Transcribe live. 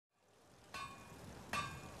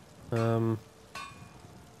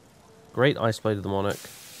Great Ice Blade of the Monarch.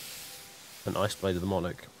 An Ice Blade of the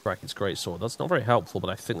Monarch. Brackets Great Sword. That's not very helpful, but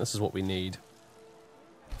I think this is what we need.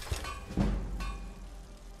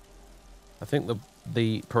 I think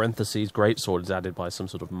the parentheses Great Sword is added by some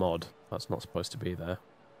sort of mod. That's not supposed to be there.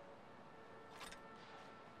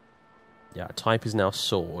 Yeah, type is now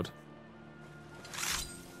sword.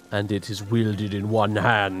 And it is wielded in one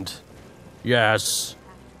hand. Yes!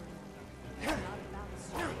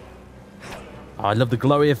 I love the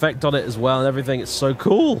glowy effect on it as well and everything. It's so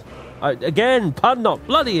cool. Again, pun not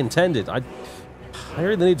bloody intended. I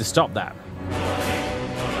really need to stop that.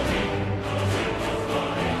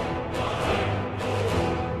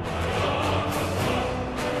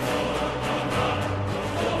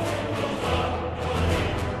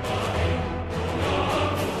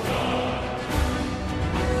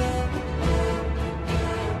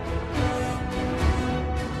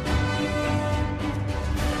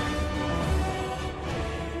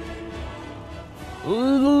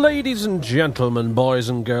 Ladies and gentlemen, boys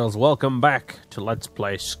and girls, welcome back to Let's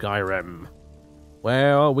Play Skyrim,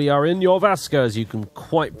 where we are in Jorvaska, as you can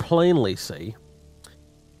quite plainly see,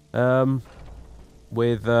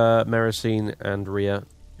 with Melusine and Rhea.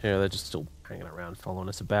 Yeah, they're just still hanging around, following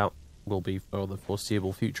us about. Will be for the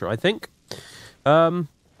foreseeable future, I think. They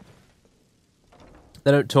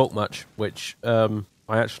don't talk much, which I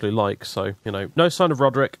actually like, so, you know, no sign of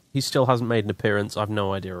Roderick. He still hasn't made an appearance. I've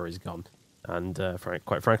no idea where he's gone. And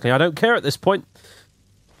quite frankly, I don't care at this point.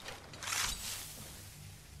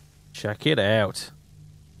 Check it out.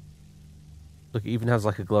 Look, it even has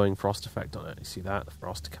like a glowing frost effect on it. You see that? The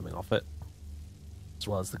frost coming off it. As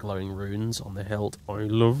well as the glowing runes on the hilt. I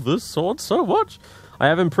love this sword so much. I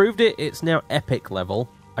have improved it. It's now epic level.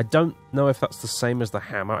 I don't know if that's the same as the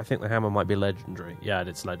hammer. I think the hammer might be legendary. Yeah,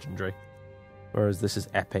 it's legendary. Whereas this is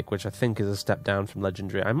epic, which I think is a step down from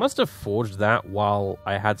legendary. I must have forged that while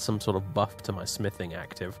I had some sort of buff to my smithing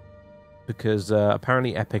active. Because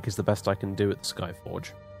apparently epic is the best I can do at the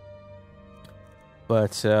Skyforge.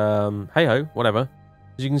 But, hey-ho, whatever.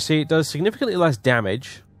 As you can see, it does significantly less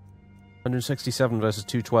damage. 167 versus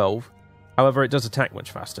 212. However, it does attack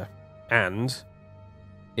much faster. And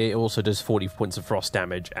it also does 40 points of frost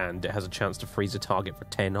damage, and it has a chance to freeze a target for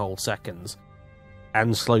 10 whole seconds.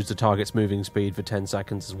 And slows the target's moving speed for 10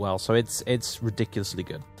 seconds as well. So it's ridiculously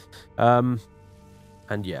good. And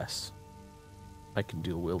yes, I can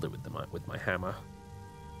dual wield it with my hammer.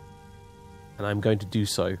 And I'm going to do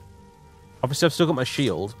so. Obviously, I've still got my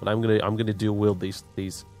shield, but I'm gonna dual wield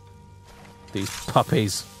these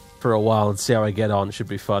puppies for a while and see how I get on. It should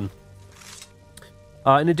be fun.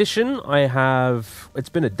 In addition, it's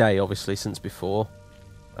been a day, obviously, since before.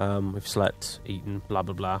 We've slept, eaten, blah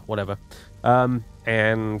blah blah, whatever.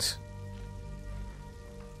 And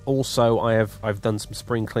also I've done some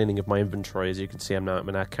spring cleaning of my inventory. As you can see,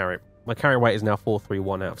 my carry weight is now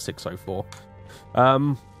 431 out of 604.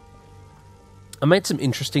 I made some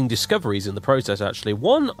interesting discoveries in the process, actually.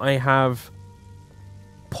 One, I have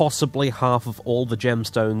possibly half of all the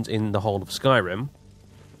gemstones in the whole of Skyrim.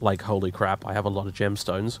 Like, holy crap, I have a lot of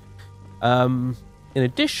gemstones. In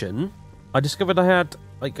addition, I discovered I had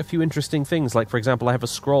like a few interesting things. Like, for example, I have a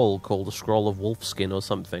scroll called the Scroll of Wolfskin or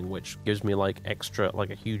something, which gives me like extra,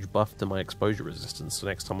 like a huge buff to my exposure resistance. So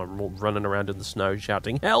next time I'm running around in the snow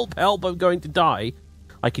shouting, "Help! Help! I'm going to die!"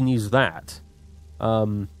 I can use that,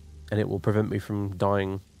 and it will prevent me from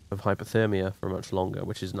dying of hypothermia for much longer,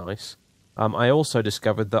 which is nice. I also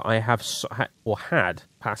discovered that I have had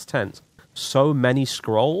past tense so many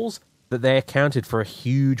scrolls that they accounted for a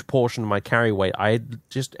huge portion of my carry weight. I had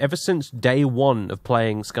just, ever since day one of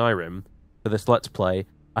playing Skyrim for this Let's Play,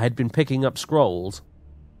 I had been picking up scrolls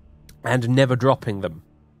and never dropping them.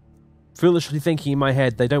 Foolishly thinking in my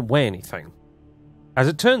head, they don't weigh anything. As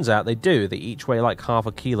it turns out, they do. They each weigh like half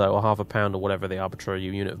a kilo or half a pound or whatever the arbitrary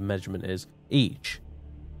unit of measurement is, each.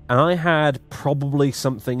 And I had probably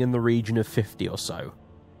something in the region of 50 or so.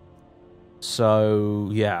 So,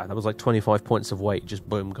 yeah, that was like 25 points of weight just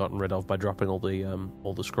boom, gotten rid of by dropping all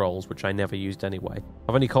the scrolls, which I never used anyway.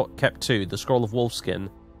 I've only kept two, the Scroll of Wolfskin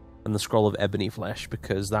and the Scroll of Ebony Flesh,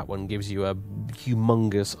 because that one gives you a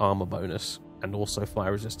humongous armor bonus, and also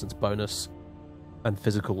fire resistance bonus, and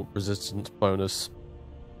physical resistance bonus.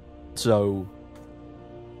 So,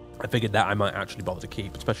 I figured that I might actually bother to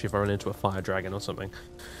keep, especially if I run into a fire dragon or something.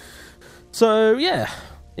 So, yeah,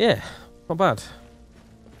 not bad.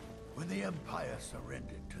 When the Empire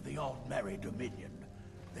surrendered to the Aldmeri Dominion,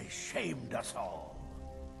 they shamed us all.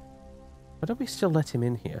 Why don't we still let him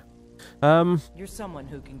in here? You're someone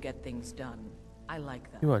who can get things done. I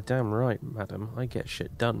like that. You are damn right, madam. I get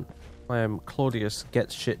shit done. I am Claudius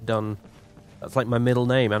Gets Shit Done That's like my middle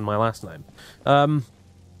name and my last name.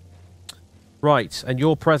 Right, and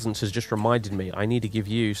your presence has just reminded me I need to give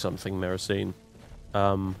you something, Mericine.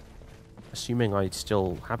 Assuming I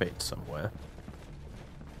still have it somewhere.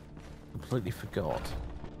 Completely forgot.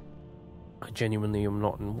 I genuinely am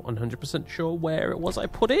not 100% sure where it was I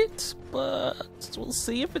put it, but we'll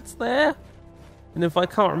see if it's there. And if I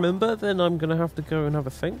can't remember, then I'm going to have to go and have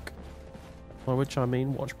a think. By which I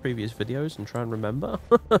mean watch previous videos and try and remember.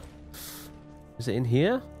 Is it in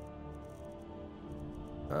here?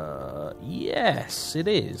 Yes, it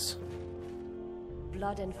is.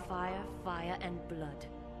 Blood and fire, fire and blood.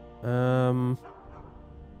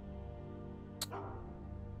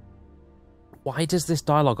 Why does this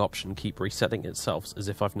dialogue option keep resetting itself as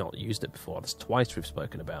if I've not used it before? That's twice we've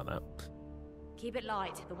spoken about that. Keep it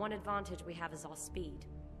light. The one advantage we have is our speed.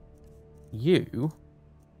 You?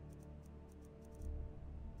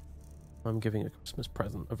 I'm giving a Christmas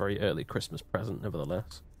present, a very early Christmas present,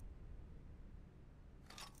 nevertheless.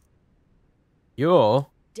 You're...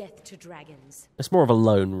 Death to dragons. It's more of a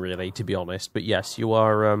loan, really, to be honest. But yes, you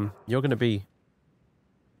are, you're going to be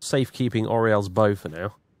safekeeping Oriel's bow for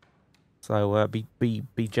now. So be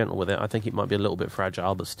gentle with it. I think it might be a little bit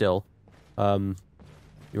fragile, but still,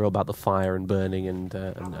 you're all about the fire and burning and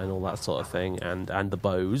all that sort of thing, and the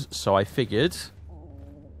bows. So I figured,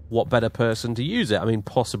 what better person to use it? I mean,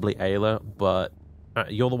 possibly Ayla, but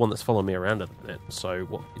you're the one that's following me around at the minute.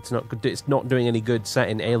 So it's not good. It's not doing any good sat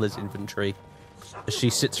in Ayla's inventory as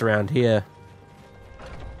she sits around here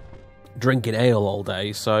drinking ale all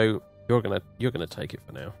day. So you're gonna take it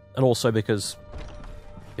for now, and also because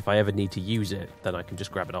if I ever need to use it, then I can just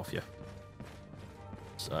grab it off you.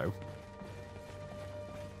 So.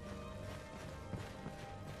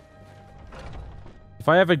 If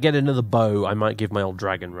I ever get another bow, I might give my old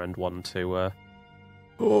Dragonrend one to,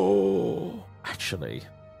 Oh, actually,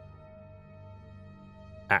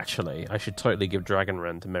 I should totally give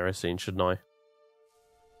Dragonrend to Mericine, shouldn't I?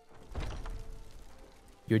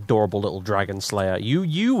 You adorable little dragon slayer.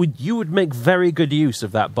 You would make very good use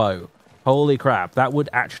of that bow. Holy crap, that would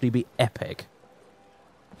actually be epic.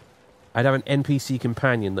 I'd have an NPC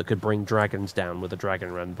companion that could bring dragons down with a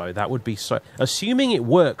Dragonrend bow. That would be so... Assuming it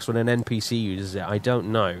works when an NPC uses it, I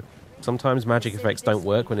don't know. Sometimes magic effects don't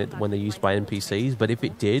work when they're used by NPCs, but if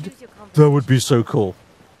it did, that would be so cool.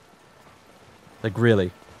 Like,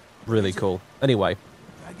 really, really cool. Anyway.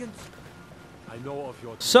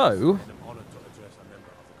 So...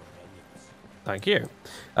 Thank you.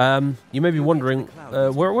 You may be wondering,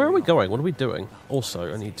 where are we going? What are we doing?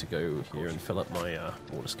 Also, I need to go here and fill up my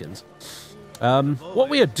water skins. What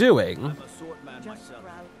we are doing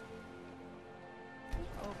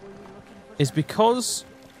is because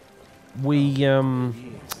we I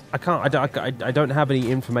don't have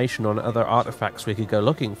any information on other artifacts we could go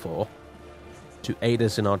looking for to aid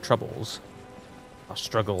us in our troubles, our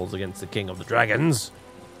struggles against the King of the Dragons.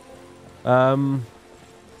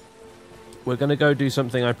 We're going to go do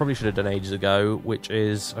something I probably should have done ages ago, which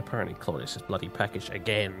is... Apparently Claudius is bloody peckish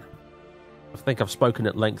again. I think I've spoken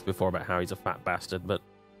at length before about how he's a fat bastard, but...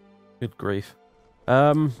 Good grief.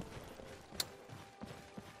 We're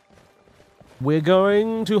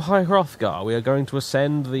going to High Hrothgar. We are going to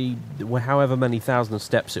ascend the... however many thousand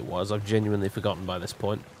steps it was. I've genuinely forgotten by this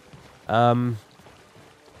point. And...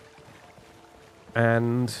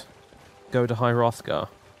 go to High Hrothgar.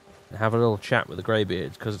 And have a little chat with the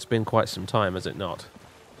Greybeards, because it's been quite some time, has it not?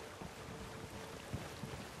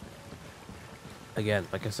 Again,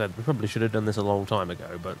 like I said, we probably should have done this a long time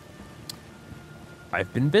ago, but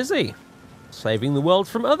I've been busy saving the world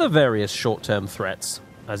from other various short-term threats,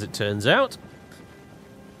 as it turns out.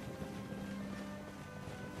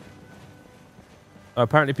 Oh,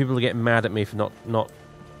 apparently people are getting mad at me for not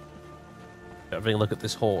having a look at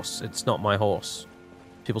this horse. It's not my horse.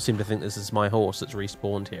 People seem to think this is my horse that's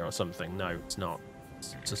respawned here or something. No, it's not.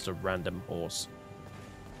 It's just a random horse.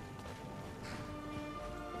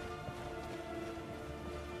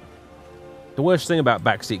 The worst thing about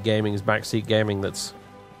backseat gaming is backseat gaming that's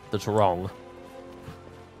wrong.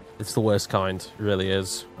 It's the worst kind, it really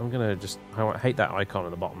is. I'm gonna just... I hate that icon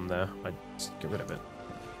at the bottom there. I just get rid of it.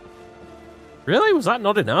 Really? Was that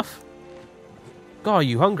not enough? God,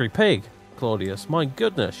 you hungry pig, Claudius. My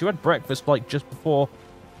goodness, you had breakfast like just before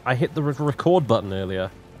I hit the record button earlier.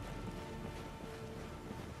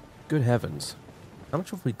 Good heavens. How much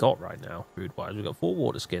have we got right now, food-wise? We've got 4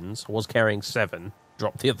 water skins. I was carrying 7.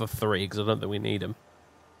 Dropped the other 3 because I don't think we need them.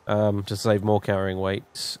 To save more carrying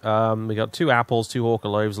weight. We got 2 apples, 2 hawker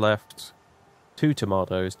loaves left. 2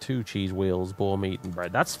 tomatoes, 2 cheese wheels, boar meat and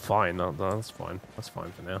bread. That's fine. That's fine. That's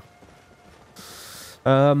fine for now.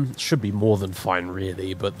 Should be more than fine,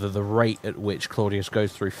 really, but the rate at which Claudius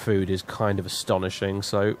goes through food is kind of astonishing,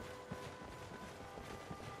 so...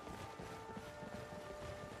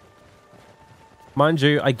 Mind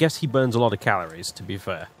you, I guess he burns a lot of calories, to be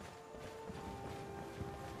fair.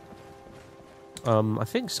 I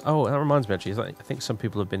think... Oh, that reminds me, actually. I think some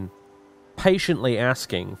people have been patiently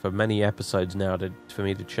asking for many episodes now for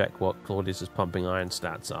me to check what Claudius's pumping iron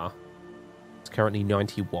stats are. It's currently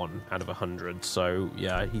 91 out of 100, so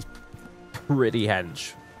yeah, he's pretty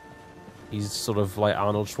hench. He's sort of like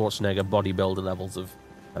Arnold Schwarzenegger bodybuilder levels of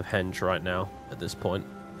hench right now at this point.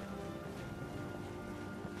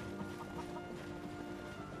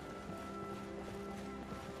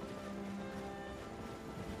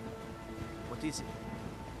 What is it?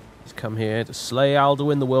 He's come here to slay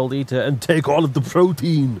Alduin the World Eater and take all of the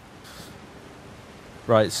protein.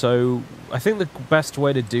 Right, so I think the best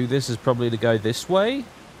way to do this is probably to go this way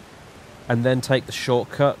and then take the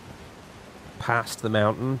shortcut past the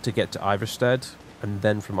mountain to get to Iverstead, and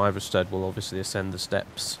then from Iverstead we'll obviously ascend the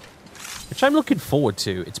steps, which I'm looking forward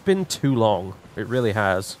to. It's been too long. It really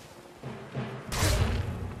has.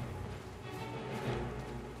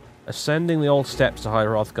 Ascending the old steps to High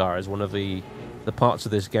Hrothgar is one of the parts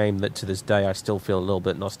of this game that to this day I still feel a little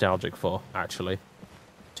bit nostalgic for, actually,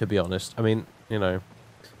 to be honest. I mean, you know,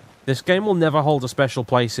 this game will never hold a special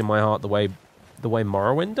place in my heart the way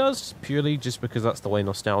Morrowind does, purely just because that's the way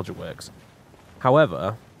nostalgia works.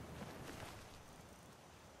 However...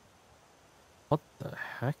 What the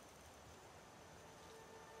heck?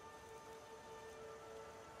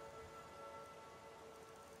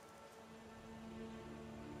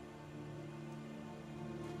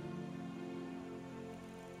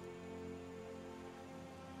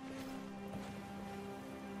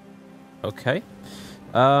 Okay.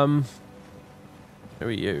 Who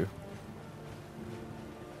are you?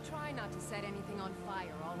 Try not to set anything on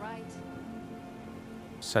fire, all right?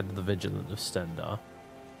 Said the Vigilant of Stendar.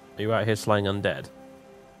 Are you out here slaying undead?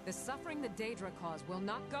 The suffering the Daedra cause will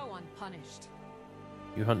not go unpunished.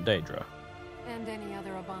 You hunt Daedra? And any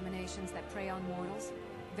other abominations that prey on mortals.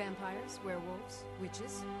 Vampires, werewolves,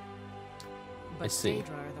 witches. But I see.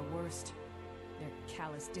 Daedra are the worst. Their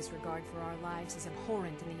callous disregard for our lives is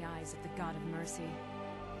abhorrent in the eyes of the God of Mercy.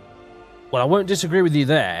 Well, I won't disagree with you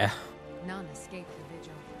there. None escape the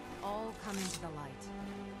vigil. All come into the light.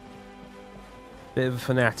 Bit of a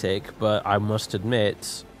fanatic, but I must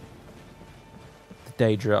admit, the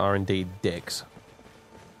Daedra are indeed dicks.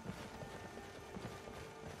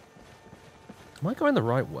 Am I going the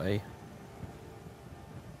right way?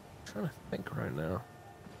 I'm trying to think right now.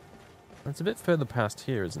 It's a bit further past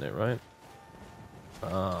here, isn't it, right?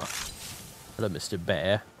 Ah. Hello, Mr.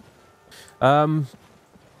 Bear.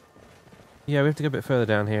 Yeah, we have to go a bit further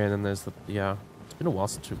down here, and then there's the... Yeah, it's been a while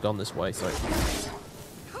since we've gone this way, so...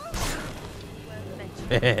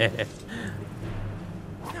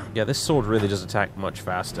 Yeah, this sword really does attack much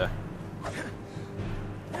faster.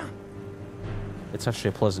 It's actually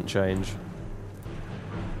a pleasant change.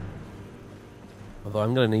 Although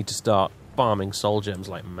I'm going to need to start farming soul gems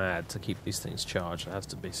like mad to keep these things charged, it has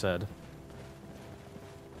to be said.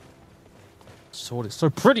 Sword is so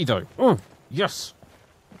pretty, though. Yes!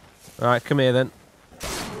 Alright, come here, then. To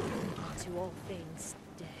all things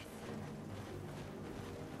death.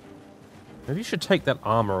 Maybe you should take that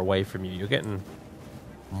armor away from you. You're getting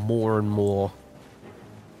more and more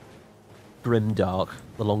grimdark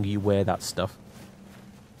the longer you wear that stuff.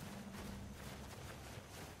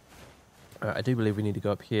 I do believe we need to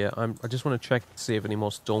go up here. I just want to check to see if any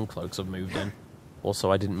more storm cloaks have moved in. Also,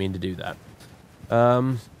 I didn't mean to do that.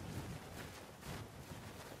 I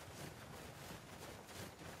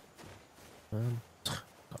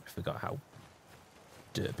forgot how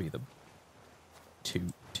derpy the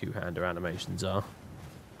two-hander animations are.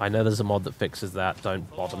 I know there's a mod that fixes that. Don't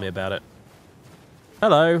bother me about it.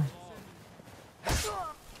 Hello.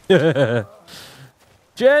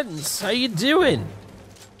 Gents, how you doing?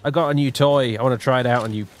 I got a new toy. I want to try it out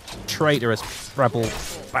on you traitorous rebel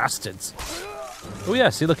bastards. Oh yeah,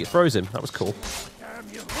 see, look, it froze him. That was cool.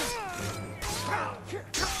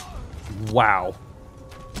 Wow.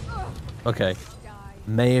 Okay.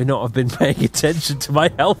 May not have been paying attention to my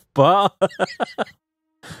health bar. I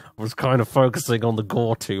was kind of focusing on the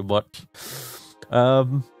gore too much.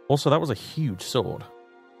 Also, that was a huge sword.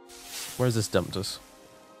 Where's this dumped us?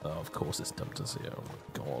 Oh, of course it's dumped us here. Oh my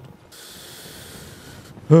god.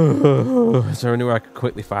 Is there anywhere I could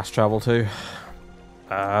quickly fast travel to?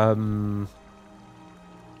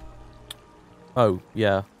 Oh,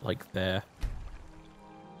 yeah, like there.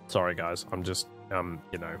 Sorry guys, I'm just,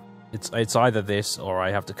 you know, it's either this or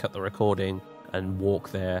I have to cut the recording and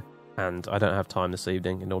walk there and I don't have time this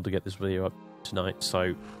evening in order to get this video up tonight,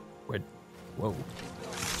 so we're... Whoa.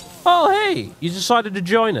 Oh, hey! You decided to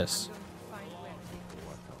join us.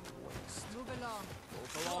 Move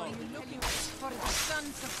along. Looking for the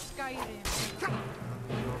sons of Skyrim.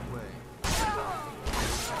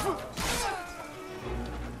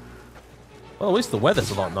 Well, at least the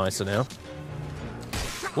weather's a lot nicer now.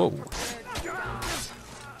 Whoa.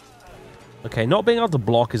 Okay, not being able to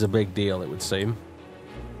block is a big deal, it would seem.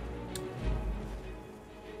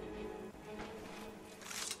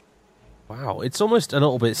 Wow, it's almost a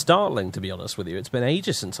little bit startling, to be honest with you. It's been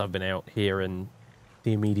ages since I've been out here in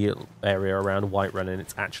the immediate area around Whiterun, and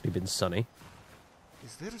it's actually been sunny.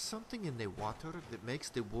 Is there something in the water that makes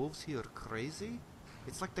the wolves here crazy?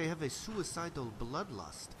 It's like they have a suicidal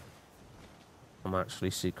bloodlust. I'm actually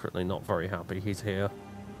secretly not very happy he's here.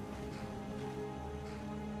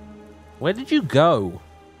 Where did you go?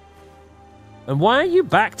 And why are you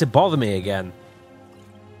back to bother me again?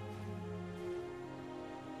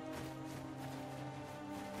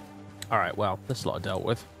 Alright, well, this lot dealt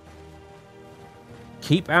with.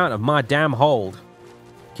 Keep out of my damn hold.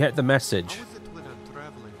 Get the message. How is it when I'm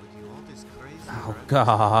traveling with you? All this crazy Oh, randomness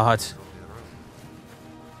God. on your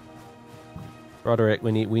own. Roderick,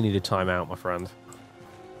 we need a timeout, my friend.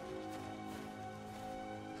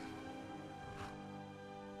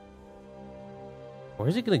 Where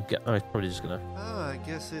is he gonna go? Oh, he's probably just gonna... I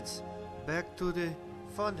guess it's back to the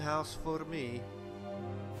fun house for me.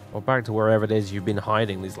 Or back to wherever it is you've been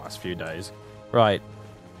hiding these last few days. Right.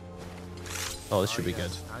 Oh, this should be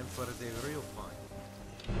good. Time for the real fun.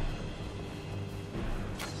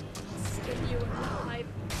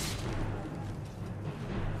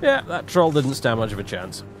 Yeah, that troll didn't stand much of a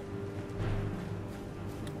chance.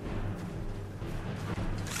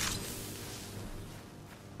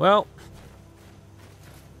 Well,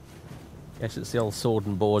 guess it's the old sword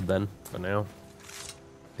and board then, for now.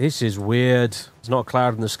 This is weird. There's not a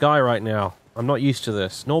cloud in the sky right now. I'm not used to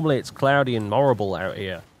this. Normally it's cloudy and horrible out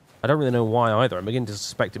here. I don't really know why either. I'm beginning to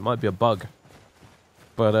suspect it might be a bug.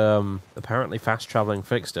 But, apparently fast traveling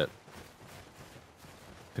fixed it.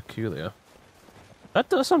 Peculiar.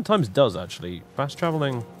 That sometimes does, actually. Fast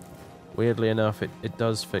traveling, weirdly enough, it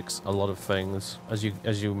does fix a lot of things. As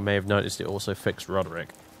you may have noticed, it also fixed Roderick.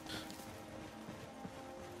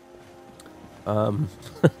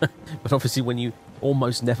 But obviously when you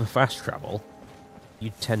almost never fast travel,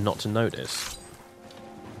 you tend not to notice.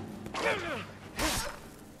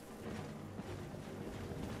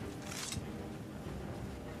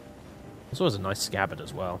 This was a nice scabbard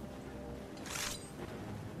as well.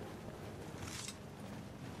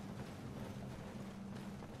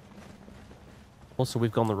 Also,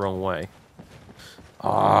 we've gone the wrong way.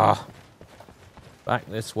 Ah! Back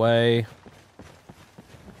this way.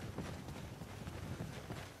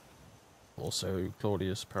 Also,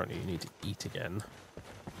 Claudius, apparently you need to eat again.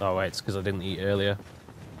 Oh wait, it's because I didn't eat earlier.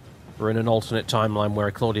 We're in an alternate timeline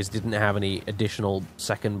where Claudius didn't have any additional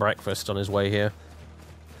second breakfast on his way here.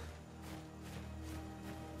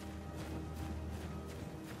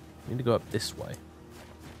 I need to go up this way.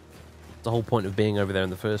 That's the whole point of being over there in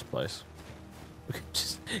the first place.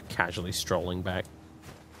 Just casually strolling back.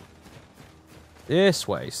 This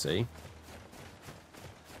way, see?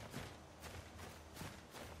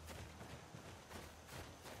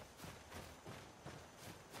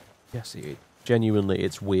 Yeah, see, genuinely,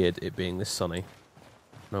 it's weird it being this sunny.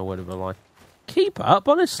 No word of a lie. Keep up,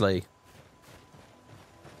 honestly.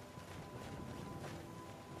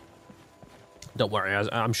 Don't worry,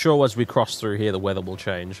 I'm sure as we cross through here, the weather will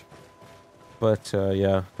change. But,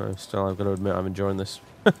 yeah, still, I've got to admit, I'm enjoying this.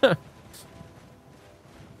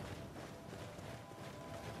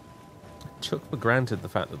 Took for granted the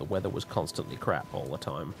fact that the weather was constantly crap all the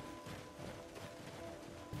time.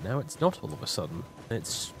 Now it's not all of a sudden.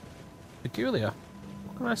 It's peculiar.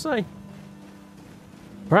 What can I say?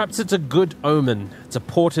 Perhaps it's a good omen. It's a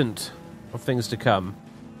portent of things to come.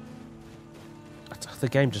 The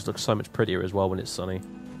game just looks so much prettier as well when it's sunny.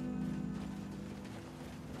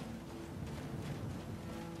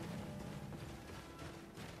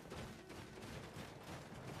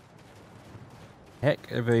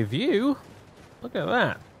 Heck of a view. Look at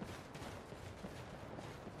that.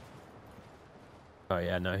 Oh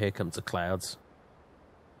yeah, no, here comes the clouds.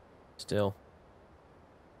 Still.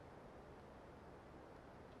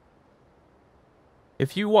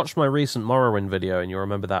 If you watched my recent Morrowind video and you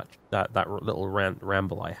remember that little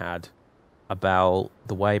ramble I had about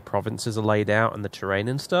the way provinces are laid out and the terrain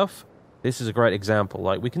and stuff, this is a great example.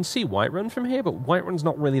 Like, we can see Whiterun from here, but Whiterun's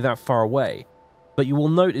not really that far away. But you will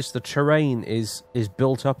notice the terrain is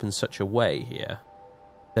built up in such a way here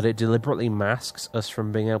that it deliberately masks us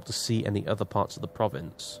from being able to see any other parts of the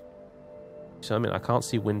province. So, I mean, I can't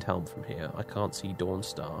see Windhelm from here. I can't see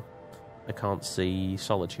Dawnstar. I can't see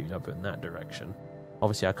Solitude over in that direction.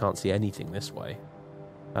 Obviously, I can't see anything this way.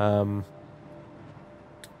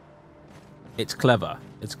 It's clever.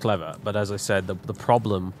 It's clever. But as I said, the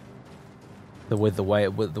problem with the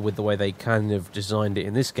way they kind of designed it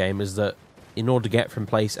in this game is that in order to get from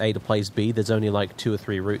place A to place B, there's only like 2 or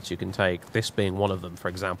 3 routes you can take. This being one of them, for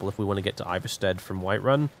example. If we want to get to Iverstead from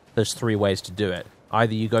Whiterun, there's 3 ways to do it.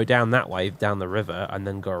 Either you go down that way, down the river, and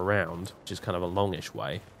then go around, which is kind of a longish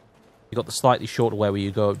way. You've got the slightly shorter way where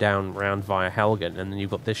you go down round via Helgen, and then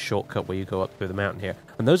you've got this shortcut where you go up through the mountain here.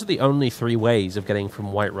 And those are the only 3 ways of getting from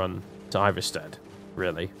Whiterun to Iverstead,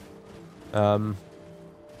 really.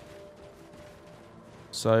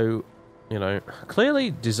 So, you know,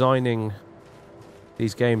 clearly designing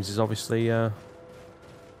these games is obviously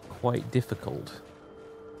quite difficult.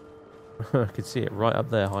 I can see it right up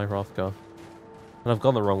there, High Hrothgar. And I've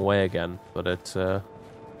gone the wrong way again, but it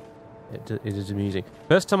is amusing.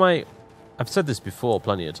 First time I've said this before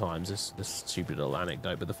plenty of times, this stupid little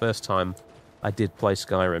anecdote, but the first time I did play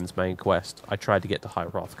Skyrim's main quest, I tried to get to High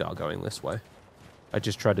Hrothgar going this way. I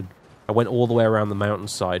went all the way around the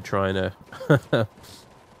mountainside trying to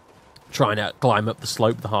climb up the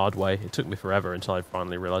slope the hard way. It took me forever until I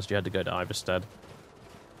finally realised you had to go to Iverstead.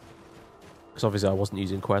 Because obviously I wasn't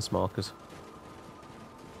using quest markers.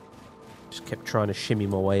 Just kept trying to shimmy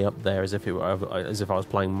my way up there as if I was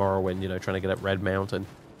playing Morrowind, you know, trying to get up Red Mountain.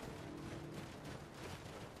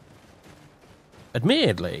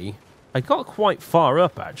 Admittedly, I got quite far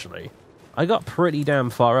up, actually. I got pretty damn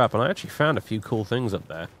far up, and I actually found a few cool things up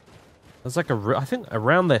there. There's like I think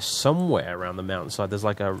around there somewhere around the mountainside,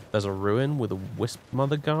 there's a ruin with a Wisp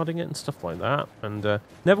Mother guarding it and stuff like that. And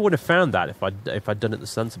never would have found that if I'd done it the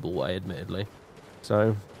sensible way, admittedly.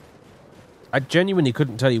 So I genuinely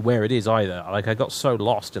couldn't tell you where it is either. Like, I got so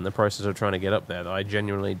lost in the process of trying to get up there that I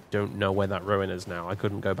genuinely don't know where that ruin is now. I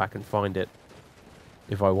couldn't go back and find it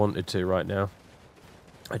if I wanted to right now.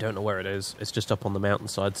 I don't know where it is. It's just up on the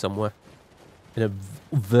mountainside somewhere in a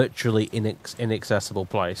virtually inaccessible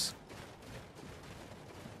place.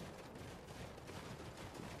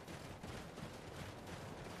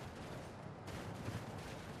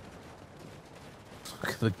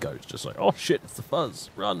 Look at the ghost just like, oh shit, it's the fuzz,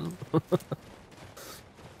 run.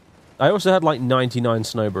 I also had like 99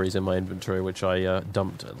 snowberries in my inventory, which I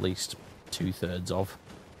dumped at least 2/3 of.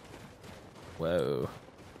 Whoa.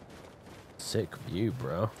 Sick view,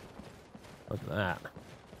 bro. Look at that.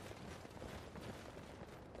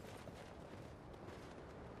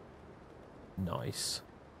 Nice.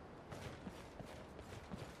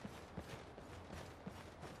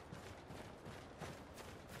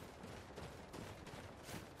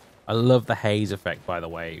 I love the haze effect, by the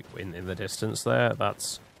way, in the distance there.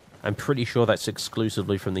 I'm pretty sure that's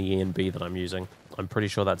exclusively from the ENB that I'm using. I'm pretty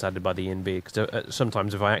sure that's added by the ENB, because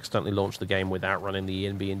sometimes if I accidentally launch the game without running the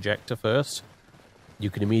ENB injector first, you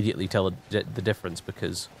can immediately tell the difference,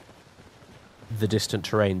 because the distant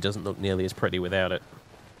terrain doesn't look nearly as pretty without it.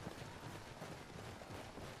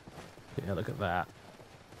 Yeah, look at that.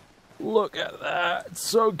 Look at that! It's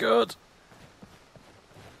so good!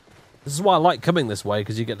 This is why I like coming this way,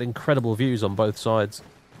 because you get incredible views on both sides.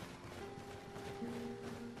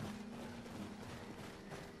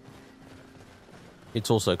 It's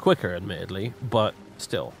also quicker, admittedly, but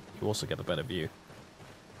still, you also get a better view.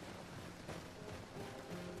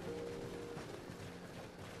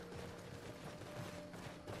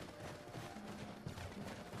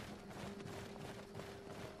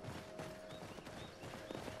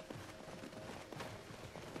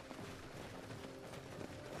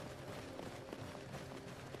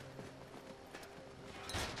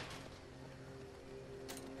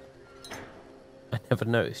 I never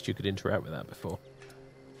noticed you could interact with that before.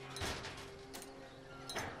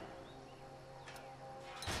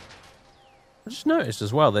 I just noticed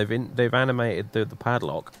as well they've animated the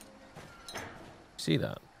padlock. See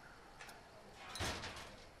that?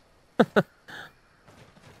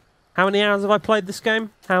 How many hours have I played this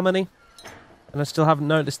game? How many? And I still haven't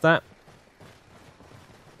noticed that.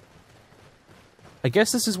 I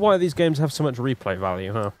guess this is why these games have so much replay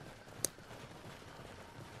value, huh?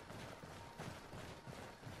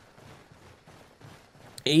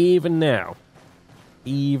 Even now,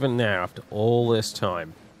 after all this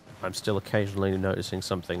time, I'm still occasionally noticing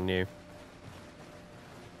something new.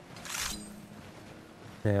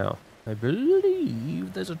 Now, I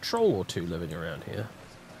believe there's a troll or two living around here.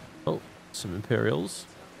 Oh, some Imperials.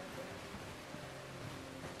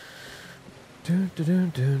 I'm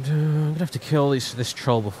gonna have to kill this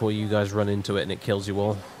troll before you guys run into it and it kills you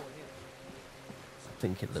all. I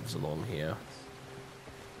think it lives along here.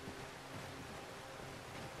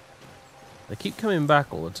 They keep coming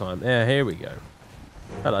back all the time. Yeah, here we go.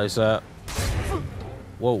 Hello, sir.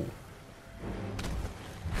 Whoa.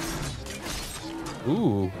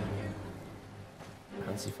 Ooh.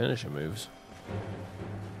 Fancy finisher moves.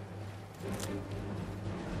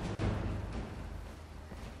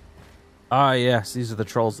 Ah, yes, these are the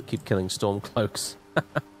trolls that keep killing Stormcloaks.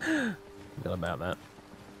 Forgot about that.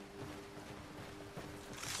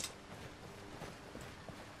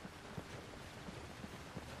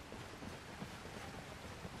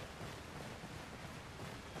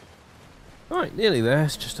 Alright, nearly there.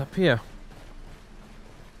 It's just up here.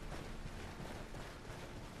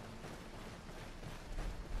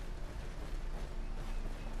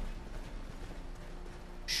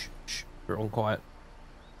 Shh, shh. We're all quiet.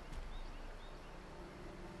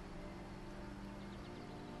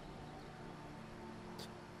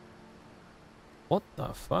 What the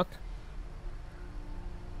fuck?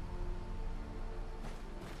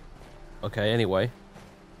 Okay, anyway.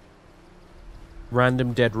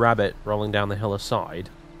 Random dead rabbit rolling down the hill aside.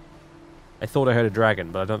 I thought I heard a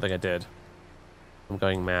dragon, but I don't think I did. I'm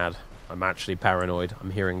going mad. I'm actually paranoid.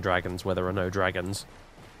 I'm hearing dragons where there are no dragons.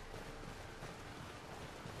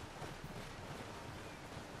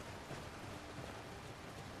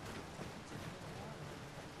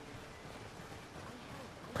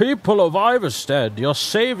 People of Iverstead, your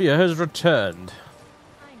savior has returned.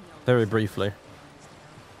 Very briefly.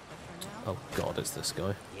 Oh god, it's this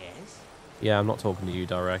guy. Yes? Yeah, I'm not talking to you,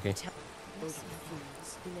 Daraki. Those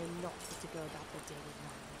fools who know not what to go about their daily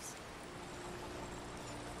lives.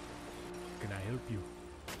 Can I help you?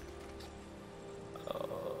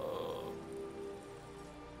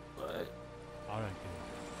 Alright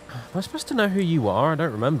then. Am I supposed to know who you are? I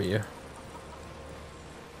don't remember you.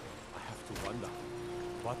 I have to wonder.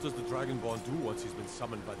 What does the Dragonborn do once he's been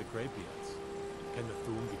summoned by the Greybeards? Can the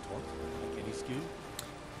Thune be taught, like any skill?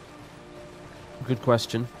 Good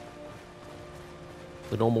question.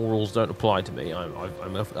 The normal rules don't apply to me.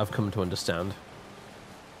 I've come to understand.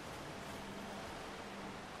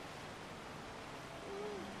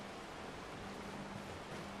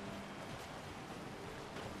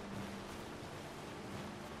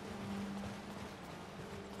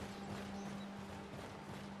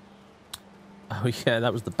 Oh yeah,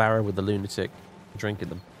 that was the barrow with the lunatic drinking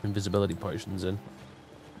the invisibility potions in.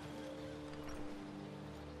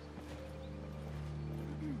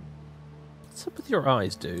 What's up with your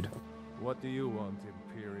eyes, dude? What do you want,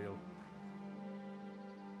 Imperial?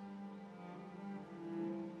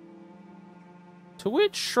 To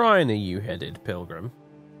which shrine are you headed, Pilgrim?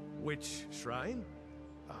 Which shrine?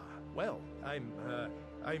 Well, I'm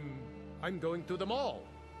going to them all.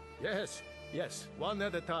 Yes, one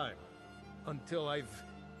at a time. Until I've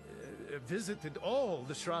visited all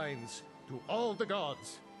the shrines to all the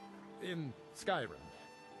gods in Skyrim.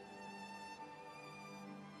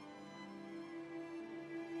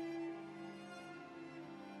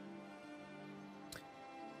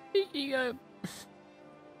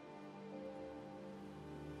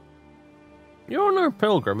 You're no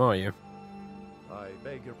pilgrim, are you? I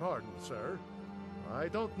beg your pardon, sir. I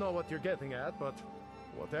don't know what you're getting at, but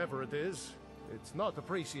whatever it is, it's not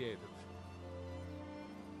appreciated.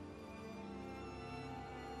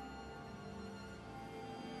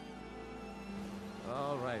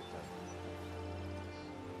 All right, then.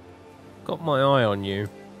 Got my eye on you.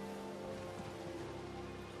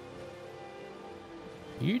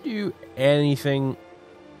 You do anything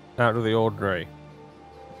out of the ordinary,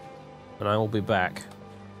 and I will be back.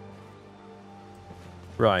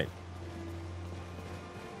 Right.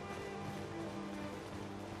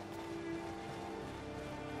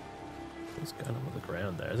 What's going on with the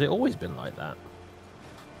ground there? Has it always been like that?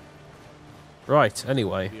 Right,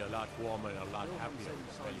 anyway. Be a lot warmer and a lot happier.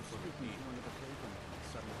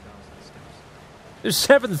 There's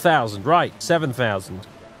 7,000, right, 7,000.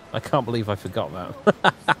 I can't believe I forgot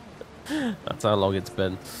that. That's how long it's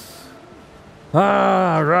been.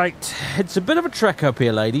 Ah, right. It's a bit of a trek up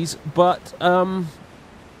here, ladies, but, and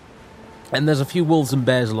there's a few wolves and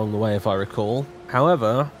bears along the way, if I recall.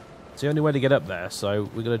 However, it's the only way to get up there, so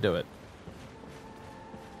we're going to do it.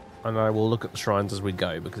 And I will look at the shrines as we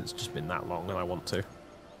go, because it's just been that long and I want to.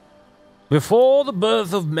 Before the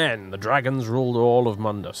birth of men, the dragons ruled all of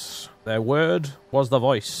Mundus. Their word was the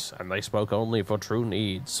voice, and they spoke only for true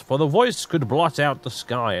needs. For the voice could blot out the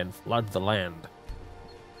sky and flood the land.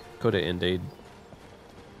 Could it indeed?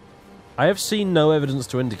 I have seen no evidence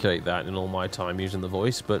to indicate that in all my time using the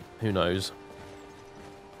voice, but who knows.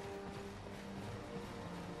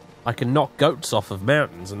 I can knock goats off of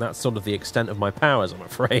mountains, and that's sort of the extent of my powers, I'm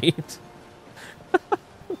afraid.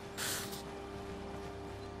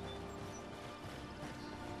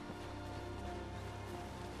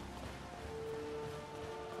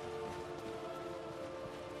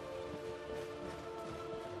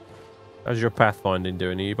 How's your pathfinding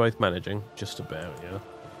doing? Are you both managing? Just about, yeah.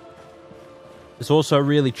 It's also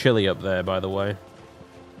really chilly up there, by the way.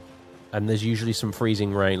 And there's usually some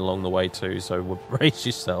freezing rain along the way too, so brace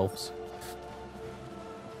yourselves.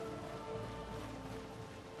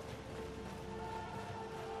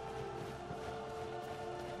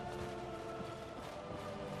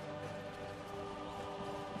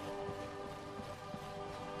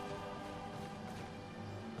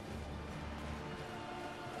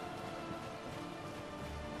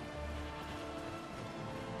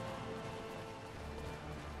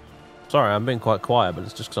 Sorry, I'm being quite quiet, but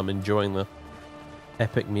it's just because I'm enjoying the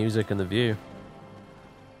epic music and the view.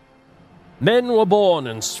 Men were born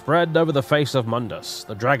and spread over the face of Mundus.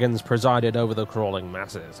 The dragons presided over the crawling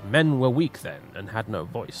masses. Men were weak then and had no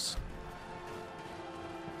voice.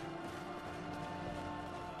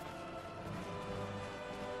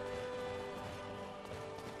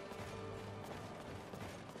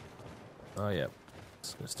 Oh yeah,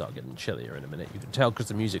 it's going to start getting chillier in a minute. You can tell because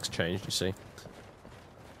the music's changed, you see.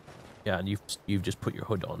 Yeah, and you've just put your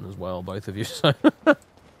hood on as well, both of you, so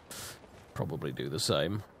probably do the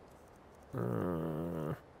same.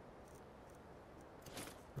 There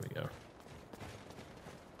we go.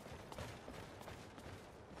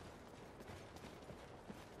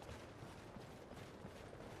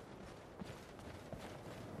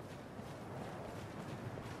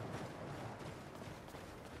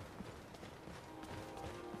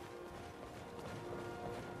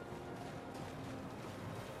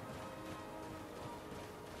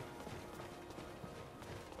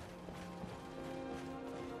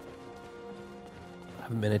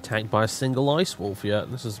 Haven't been attacked by a single ice wolf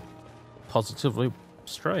yet. This is positively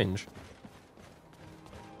strange.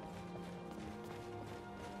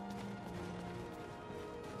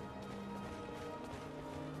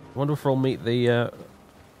 I wonder if we'll meet the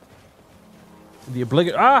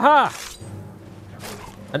obligate. Aha!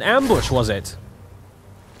 An ambush, was it?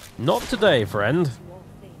 Not today, friend.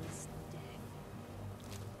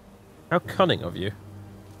 How cunning of you.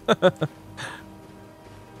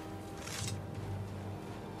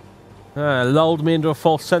 Lulled me into a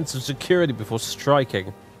false sense of security before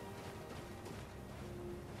striking.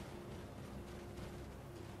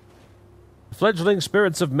 The fledgling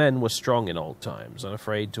spirits of men were strong in old times,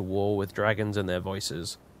 unafraid to war with dragons in their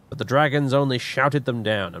voices, but the dragons only shouted them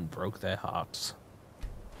down and broke their hearts.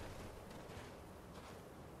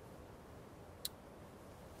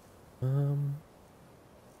 Am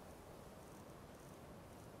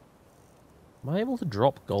I able to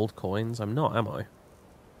drop gold coins? I'm not, am I?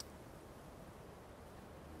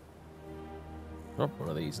 Drop one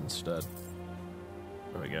of these instead.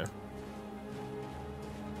 There we go.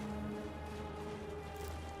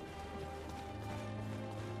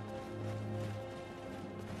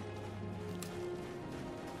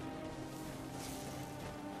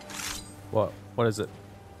 What? What is it?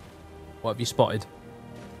 What have you spotted?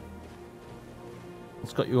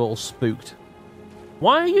 It's got you all spooked.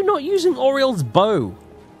 Why are you not using Oriel's bow?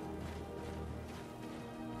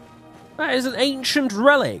 That is an ancient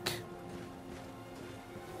relic.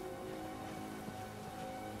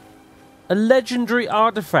 A legendary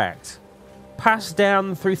artifact passed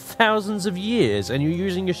down through thousands of years, and you're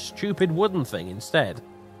using your stupid wooden thing instead.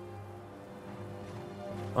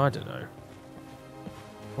 I don't know.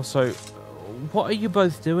 Also, what are you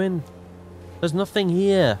both doing? There's nothing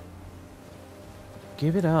here.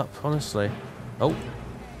 Give it up, honestly. Oh.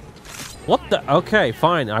 What the? Okay,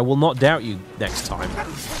 fine. I will not doubt you next time.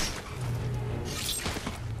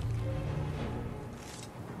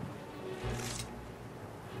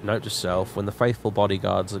 Note to self, when the faithful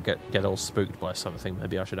bodyguards get all spooked by something,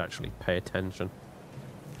 maybe I should actually pay attention.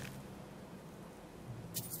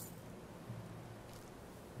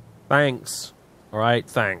 Thanks. Alright,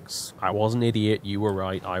 thanks. I was an idiot, you were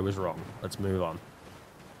right, I was wrong. Let's move on.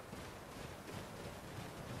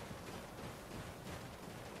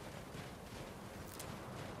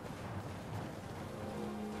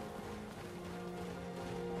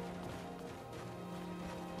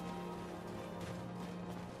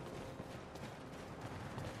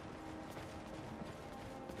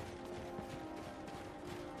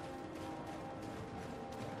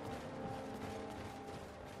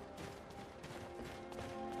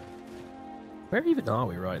 Where even are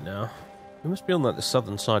we right now? We must be on like the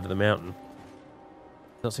southern side of the mountain.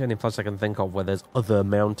 That's the only place I can think of where there's other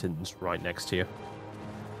mountains right next to you.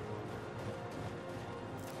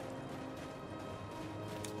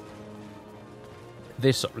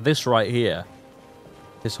 this right here,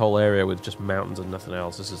 this whole area with just mountains and nothing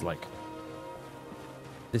else. This is like,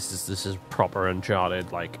 this is proper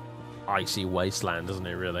Uncharted, like icy wasteland, isn't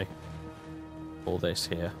it? Really, all this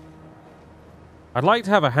here. I'd like to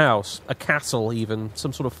have a house, a castle, even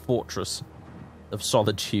some sort of fortress of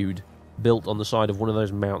solitude built on the side of one of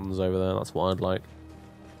those mountains over there. That's what I'd like.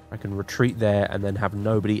 I can retreat there and then have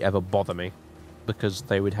nobody ever bother me, because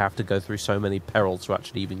they would have to go through so many perils to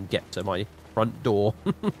actually even get to my front door.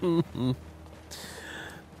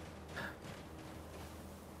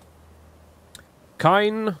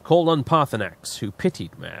 Kine called on Parthenax, who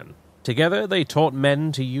pitied man. Together they taught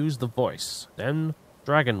men to use the voice. Then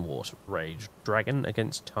dragon wars raged, dragon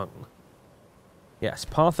against tongue. Yes,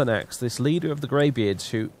 Parthenax, this leader of the Greybeards,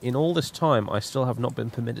 who in all this time I still have not been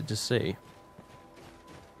permitted to see.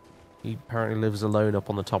 He apparently lives alone up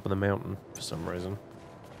on the top of the mountain for some reason.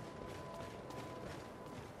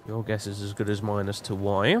 Your guess is as good as mine as to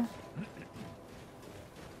why.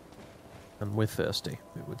 And we're thirsty,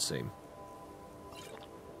 it would seem.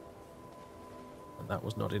 And that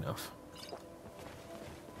was not enough.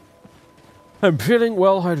 I'm feeling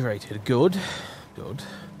well hydrated. Good. Good.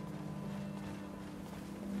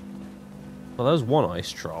 Well, there's one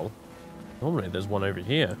ice troll. Normally there's one over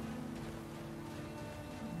here.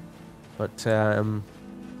 But,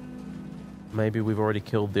 maybe we've already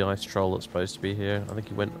killed the ice troll that's supposed to be here. I think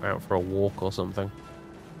he went out for a walk or something.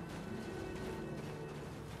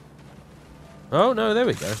 Oh, no, there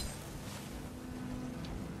we go.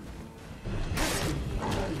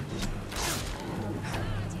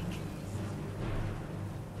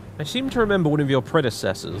 I seem to remember one of your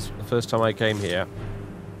predecessors, the first time I came here,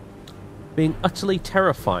 being utterly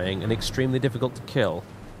terrifying and extremely difficult to kill.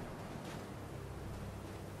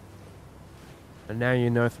 And now you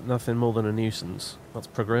know nothing more than a nuisance. That's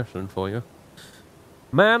progression for you.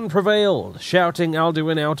 Man prevailed, shouting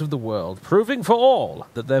Alduin out of the world, proving for all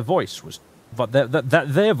that their voice was, that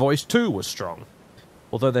their voice too was strong,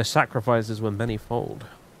 although their sacrifices were manyfold.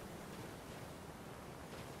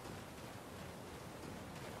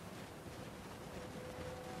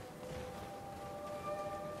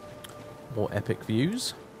 More epic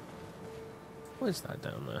views. What is that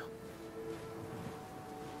down there?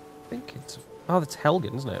 I think it's... Oh, that's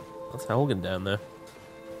Helgen, isn't it? That's Helgen down there.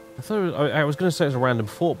 I thought it was, I was going to say it was a random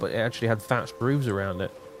fort, but it actually had thatched roofs around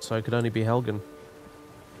it, so it could only be Helgen.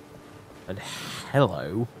 And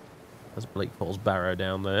hello. There's Bleak Falls Barrow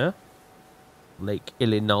down there. Lake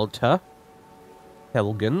Ilinalta.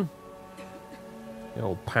 Helgen. The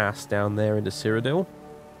old pass down there into Cyrodiil.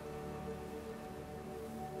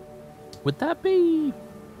 Would that be...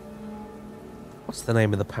 What's the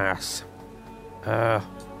name of the pass?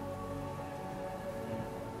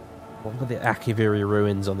 What were the Akiviri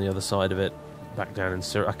ruins on the other side of it? Back down in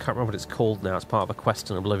Syria. I can't remember what it's called now. It's part of a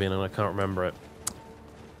quest in Oblivion and I can't remember it.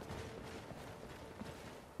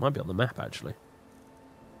 Might be on the map, actually.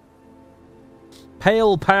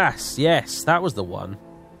 Pale Pass! Yes, that was the one.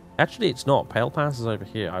 Actually, it's not. Pale Pass is over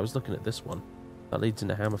here. I was looking at this one. That leads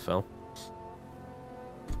into Hammerfell.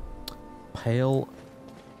 Pale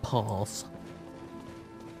Pass.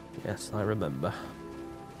 Yes, I remember.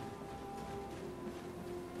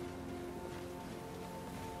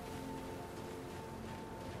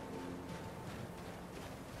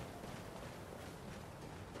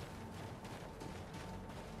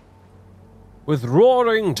 With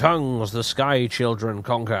roaring tongues the Sky Children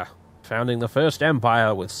conquer, founding the first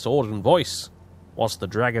empire with sword and voice, whilst the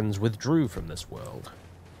dragons withdrew from this world.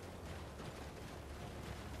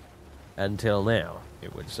 Until now,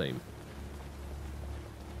 it would seem.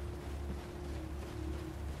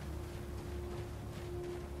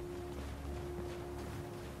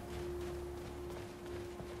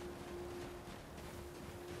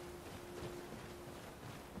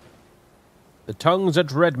 The tongues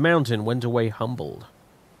at Red Mountain went away humbled.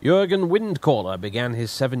 Jurgen Windcaller began his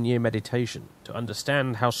 7-year meditation to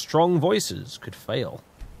understand how strong voices could fail.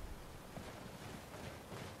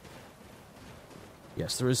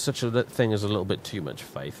 Yes, there is such a thing as a little bit too much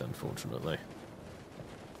faith, unfortunately.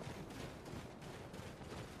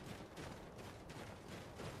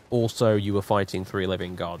 Also, you were fighting 3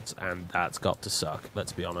 living gods, and that's got to suck,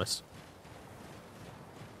 let's be honest.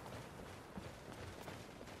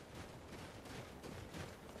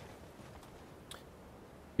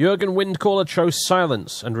 Jurgen Windcaller chose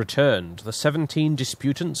silence and returned. The 17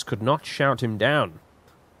 disputants could not shout him down.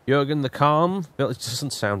 Jurgen the Calm... Well, it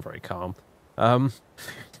doesn't sound very calm. If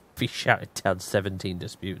he shouted down 17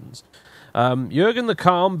 disputants. Jurgen the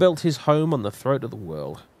Calm built his home on the throat of the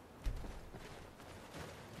world.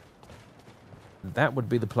 That would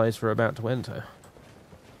be the place we're about to enter.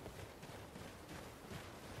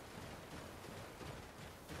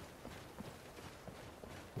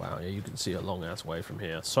 Wow, yeah, you can see a long-ass way from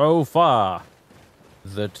here. So far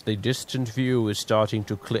that the distant view is starting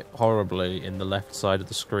to clip horribly in the left side of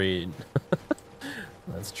the screen.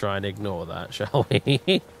 Let's try and ignore that, shall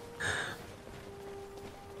we?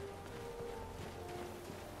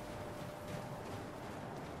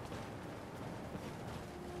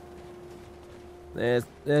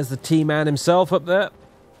 There's the T-Man himself up there.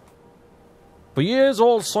 For years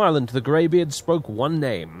all silent, the Greybeard spoke one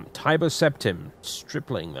name, Tiber Septim.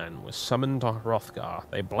 Stripling, then, was summoned to Hrothgar.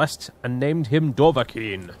 They blessed and named him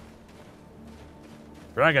Dovahkiin.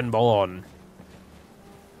 Dragonborn.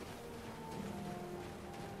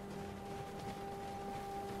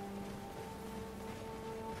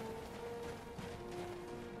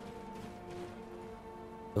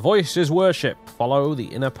 The voice is worship. Follow the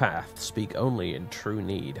inner path. Speak only in true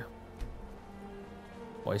need.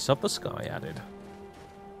 Voice of the Sky added.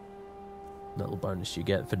 Little bonus you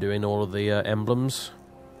get for doing all of the emblems.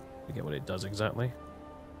 Forget what it does exactly.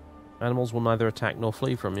 Animals will neither attack nor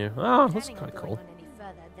flee from you. Ah, that's kind of cool. Any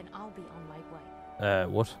further, then I'll be on my way.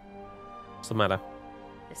 What? What's the matter?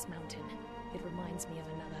 This mountain, it reminds me of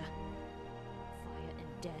another. Fire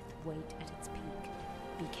and death wait at its peak.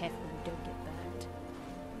 Be careful you don't get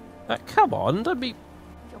burned. Come on, don't be...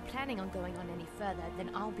 If you're planning on going on any further, then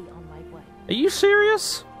I'll be on my way. Are you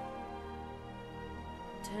serious?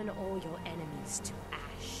 Turn all your enemies to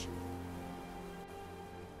ash.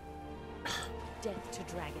 Death to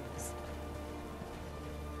dragons.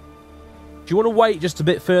 Do you want to wait just a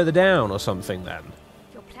bit further down or something then?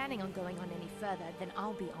 If you're planning on going on any further, then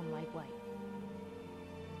I'll be on my way.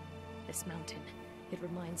 This mountain, it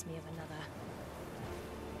reminds me of another.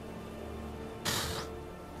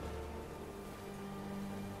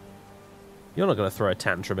 You're not going to throw a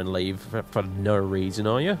tantrum and leave for no reason,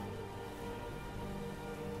 are you?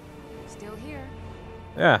 Still here.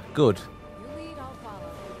 Yeah, good. You lead, I'll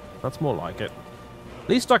follow. That's more like it. At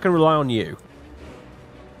least I can rely on you.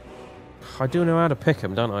 I do know how to pick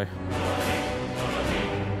them, don't I?